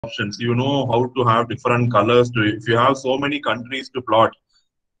options. You know how to have different colors to if you have so many countries to plot.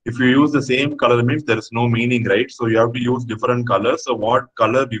 If you use the same color means there is no meaning, right? So you have to use different colors. So what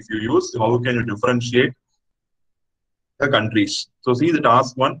color if you use, how can you differentiate the countries? So see the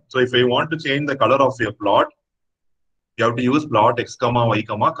task one. So if I want to change the color of your plot, you have to use plot x comma y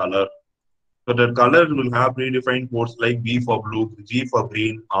comma color. So the color will have predefined codes like B for blue, G for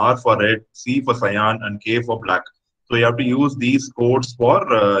green, R for red, C for cyan, and K for black. So you have to use these codes for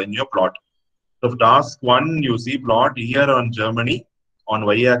in your plot. So task one, you see plot here on Germany on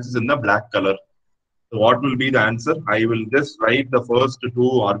y-axis in the black color. So what will be the answer? I will just write the first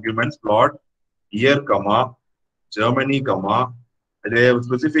two arguments, plot year, comma, Germany, comma. They have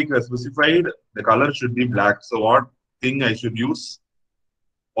specified the color should be black. So what thing I should use?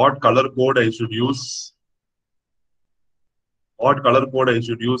 What color code I should use? What color code I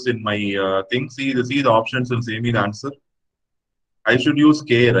should use in my thing? See the options will say me the answer. I should use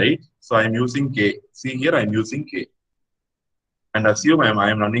K, right? So I'm using K. See here, I'm using K. And assume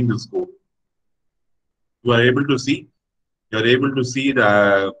I'm running this code. You are able to see. You're able to see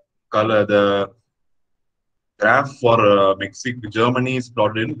the color, the graph for Mexico, Germany is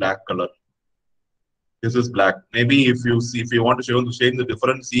plotted in black color. This is black. Maybe if you see, if you want to show the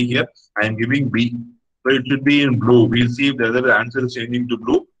difference, see here, I am giving B. So it should be in blue. We'll see if the answer is changing to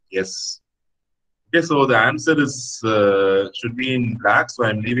blue. Yes. Okay, so the answer is should be in black. So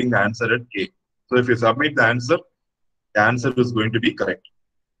I'm leaving the answer at K. So if you submit the answer is going to be correct.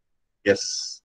 Yes.